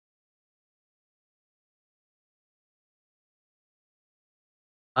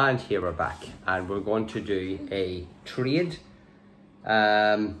And here we're back, and we're going to do a trade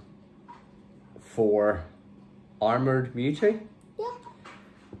for Armoured Mewtwo. Yeah.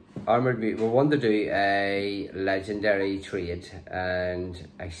 Armoured Mewtwo. We want to do a legendary trade, and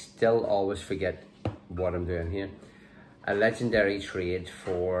I still always forget what I'm doing here. A legendary trade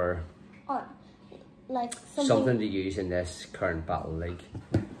for like something to use in this current battle league,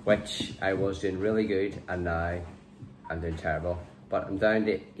 which I was doing really good, and now I'm doing terrible. But I'm down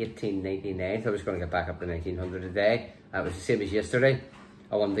to 1899, so I was going to get back up to 1900 a day. And it was the same as yesterday.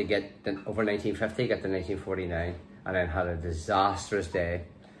 I wanted to get over 1950, get to 1949, and then had a disastrous day.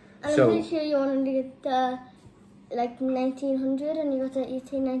 And So, I'm pretty sure you wanted to get the like 1900 and you got to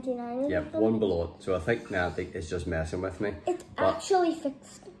 1899. yep, one below it. So I think Niantic is just messing with me. It's actually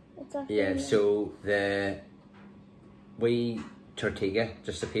fixed. It's actually Yeah, so the wee Tortiga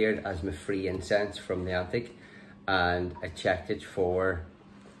just appeared as my free incense from Niantic, and I checked it for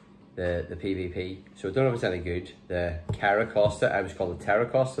the PvP. So I don't know if it's any good. The Caracosta, I was called the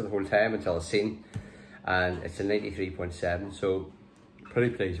Terracosta the whole time until I seen, and it's a 93.7, so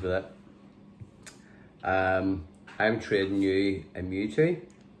pretty pleased with it. I'm trading you a Mewtwo,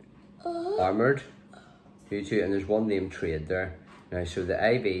 Armoured Mewtwo, and there's one name trade there. Now, so the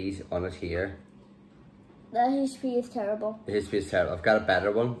IVs on it here, the HP is terrible. the history is terrible. I've got a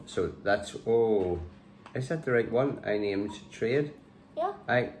better one, so that's, oh, is that the right one? I named trade. Yeah.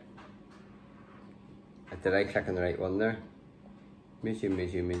 Did I click on the right one there?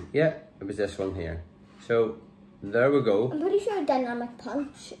 Mewtwo. Yeah, it was this one here. So there we go. I'm pretty sure Dynamic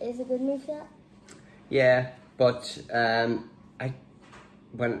Punch is a good move for that. Yeah, but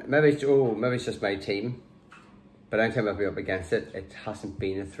maybe it's just my team, but anytime I've been up against it, it hasn't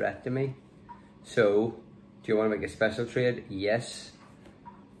been a threat to me. So, do you want to make a special trade? Yes.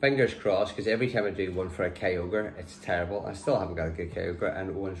 Fingers crossed, because every time I do one for a Kyogre, it's terrible. I still haven't got a good Kyogre,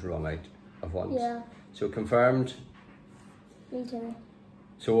 and one's run out of ones. Yeah. So confirmed. Me too.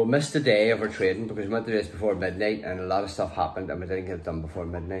 So we'll miss the day of our trading because we went to this before midnight, and a lot of stuff happened, and we didn't get it done before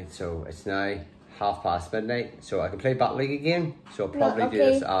midnight. So it's now midnight. So I can play Battle League again. So I'll probably do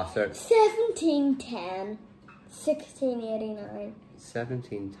this after 1710, 1689.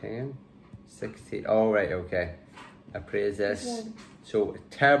 1710, 16. Oh right, okay. I praise this. So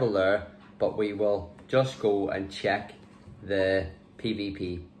terrible there, but we will just go and check the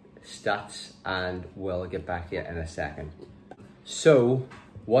PvP stats, and we'll get back to you in a second. So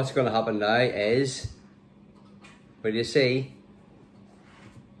what's going to happen now is, what do you see?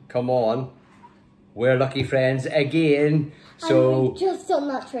 Come on, we're lucky friends again. So and we just done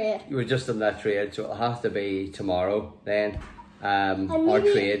that trade. you were just on that trade, so it'll have to be tomorrow then. Our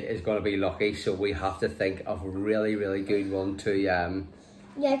trade is going to be lucky, so we have to think of a really, really good one to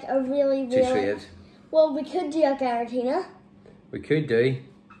like a really trade. Well, we could do a Garatina. We could do.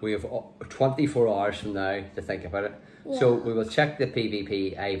 We have 24 hours from now to think about it. Yeah. So we will check the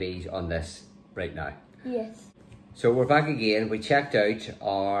PvP IVs on this right now. Yes. So we're back again. We checked out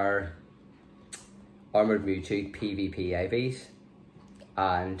our Armoured Mewtwo PvP IVs,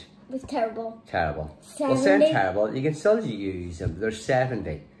 and it was terrible. Terrible. 70. Well, saying terrible, you can still use them. They're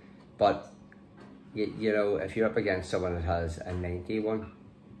 70, but you know, if you're up against someone that has a 91,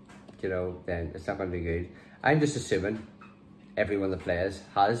 you know, then it's not going to be good. I'm just assuming everyone that plays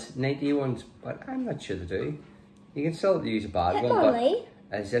has 91s, but I'm not sure they do. You can still use a bad one, but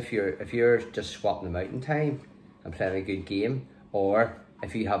as if you're just swapping them out in time and playing a good game, or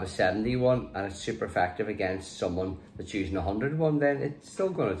if you have a 71 and it's super effective against someone that's using a 101, then it's still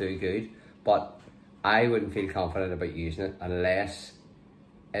going to do good. But I wouldn't feel confident about using it unless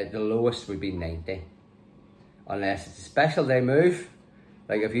the lowest would be 90. Unless it's a special day move.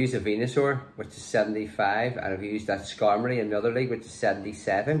 Like I've used a Venusaur, which is 75, and I've used that Skarmory in another league, which is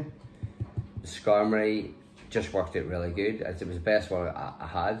 77. The Skarmory just worked out really good. It was the best one I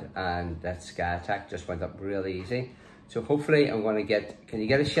had, and that Sky Attack just went up really easy. So hopefully I'm going to get, can you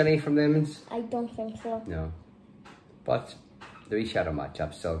get a shiny from them? I don't think so. No. But the wee Shadow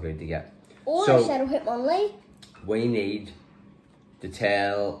matchup's still good to get. Or so, a Shadow Hitmonlee. We need to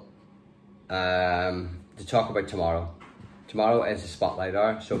tell, to talk about tomorrow. Tomorrow is a spotlight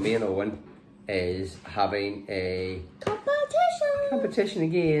hour, so me and Owen is having a competition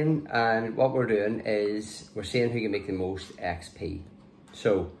again, and what we're doing is we're seeing who can make the most XP.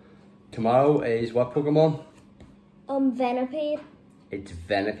 So tomorrow is what Pokemon? Venepede. It's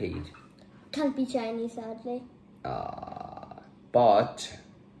Venepede. Can't be shiny, sadly. But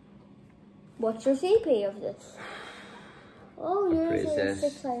what's your CP of this? Oh, yours is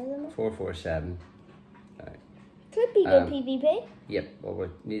 6 higher than mine. 447. Right. Could be good PvP. Yep, well we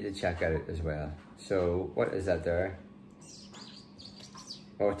need to check out it as well. So what is that there?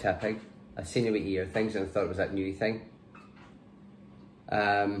 Or Tepig. I've seen the wee ear things and I thought it was that new thing.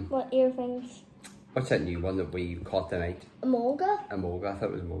 What ear things? What's that new one that we caught tonight? Emolga. Emolga, I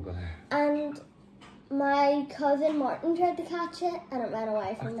thought it was Emolga. And my cousin Martin tried to catch it and it ran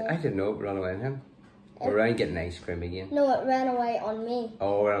away from me. I didn't know it ran away on him. We're around getting ice cream again. No, it ran away on me.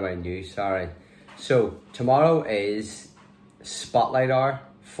 Oh, ran away on you, sorry. So, tomorrow is Spotlight Hour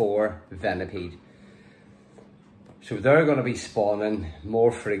for venepede. So they're going to be spawning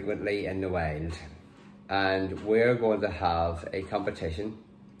more frequently in the wild. And we're going to have a competition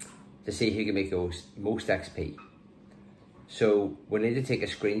to see who can make the most XP. So we need to take a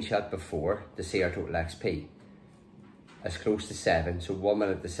screenshot before to see our total XP. As close to 7, so 1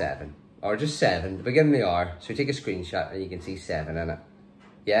 minute to 7. Or just 7, the beginning of the hour. So take a screenshot and you can see 7 in it.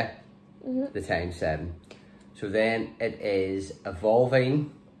 Yeah? Mm-hmm. The time 7. So then it is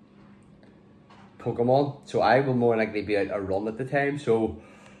evolving Pokemon. So I will more likely be out a run at the time. So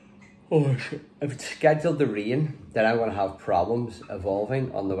if it's scheduled to rain, then I'm going to have problems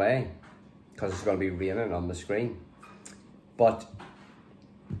evolving on the way. Because it's going to be raining on the screen. But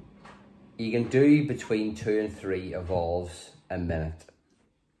you can do between 2 and 3 evolves a minute.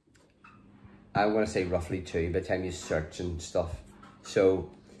 I'm going to say roughly 2 by the time you search and stuff.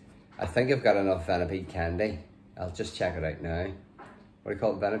 So I think I've got enough venepede candy. I'll just check it out now. What do you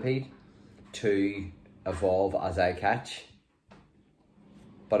call it, venepede? To evolve as I catch.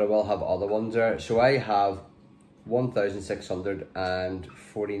 But I will have other ones there. So I have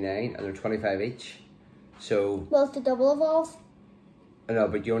 1,649 and they're 25 each. So... Well, it's the double evolve. No,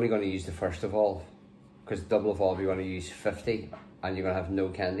 but you're only going to use the first evolve. Because double evolve you're going to use 50 and you're going to have no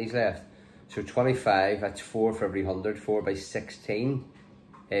candies left. So 25, that's 4 for every 100. 4 by 16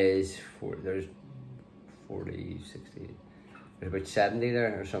 is 4. There's 40, 60. There's about 70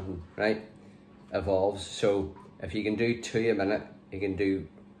 there or something, right? Evolves. So if you can do 2 a minute, you can do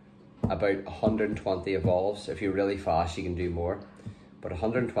about 120 evolves. If you're really fast, you can do more. But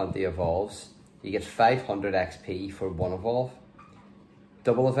 120 evolves, you get 500 XP for 1 evolve.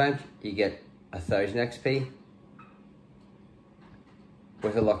 Double event, you get 1,000 XP.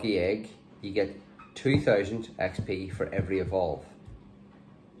 With a lucky egg, you get 2,000 XP for every evolve.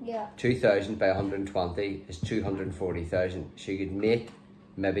 Yeah. 2,000 by 120 is 240,000. So you could make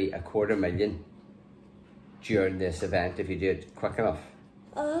maybe 250,000 during this event if you do it quick enough.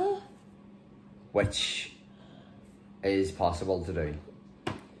 Which is possible to do.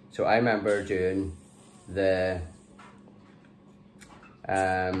 So I remember doing the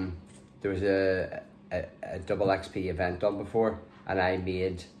there was a double XP event done before and I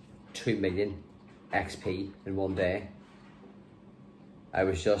made 2 million XP in one day. I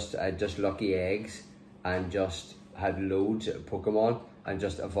had just lucky eggs and just had loads of Pokemon and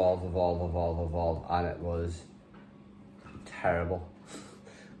just evolve and it was terrible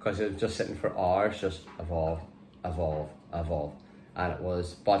because it was just sitting for hours just evolve and it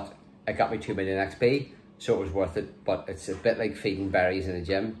was, but it got me 2 million XP so it was worth it. But it's a bit like feeding berries in a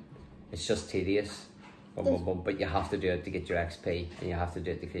gym, it's just tedious. But you have to do it to get your XP and you have to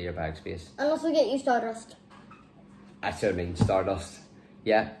do it to clear your bag space. And also get you Stardust. That's what I mean, Stardust.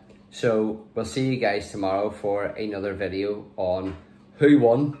 Yeah, so we'll see you guys tomorrow for another video on who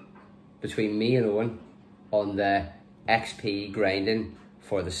won between me and Owen on the XP grinding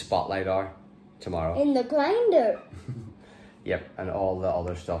for the Spotlight Hour tomorrow. In the grinder. Yep, and all the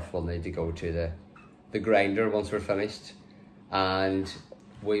other stuff will need to go to the grinder once we're finished. And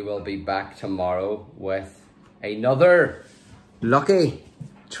we will be back tomorrow with another lucky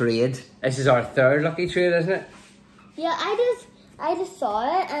trade. This is our 3rd lucky trade, isn't it? Yeah, I just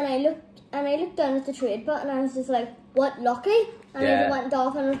saw it and I looked down at the trade button and I was just like, what, lucky? And Yeah. it went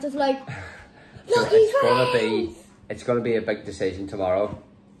off and I was just like, So lucky friends! It's gonna be a big decision tomorrow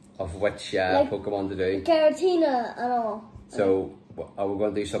of which Pokemon to do. Garatina and all. So are we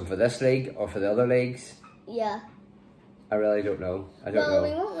going to do something for this league or for the other leagues? Yeah. I really don't know. I don't know.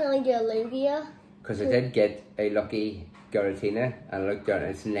 We won't really do a Lugia. Because I did get a lucky Garatina and I looked down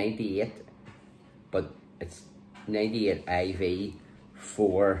and it's 98. But it's 98 IV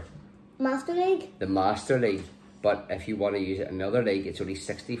for Master League? the Master League. But if you want to use it in another league, it's only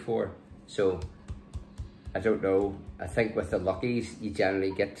 64. So I don't know. I think with the luckies, you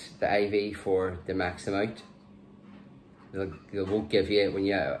generally get the IV for the max amount. They won't give you, when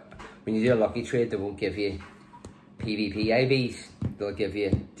you do a lucky trade, they won't give you PvP IVs. They'll give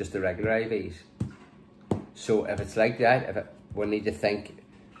you just the regular IVs. So if it's like that, we need to think,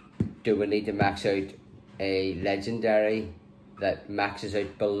 do we need to max out a legendary that maxes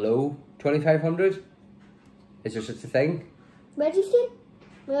out below 2,500? Is there such a thing? Registeel?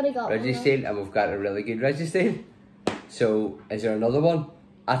 We already got Registeel, and we've got a really good Registeel. So is there another one?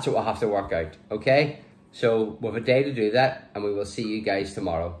 That's what we'll have to work out, okay? So we have a day to do that, and we will see you guys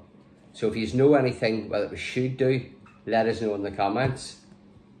tomorrow. So if you know anything that we should do, let us know in the comments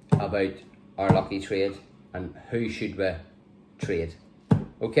about our lucky trade and who should we trade.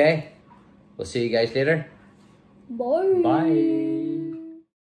 Okay? We'll see you guys later. Bye. Bye.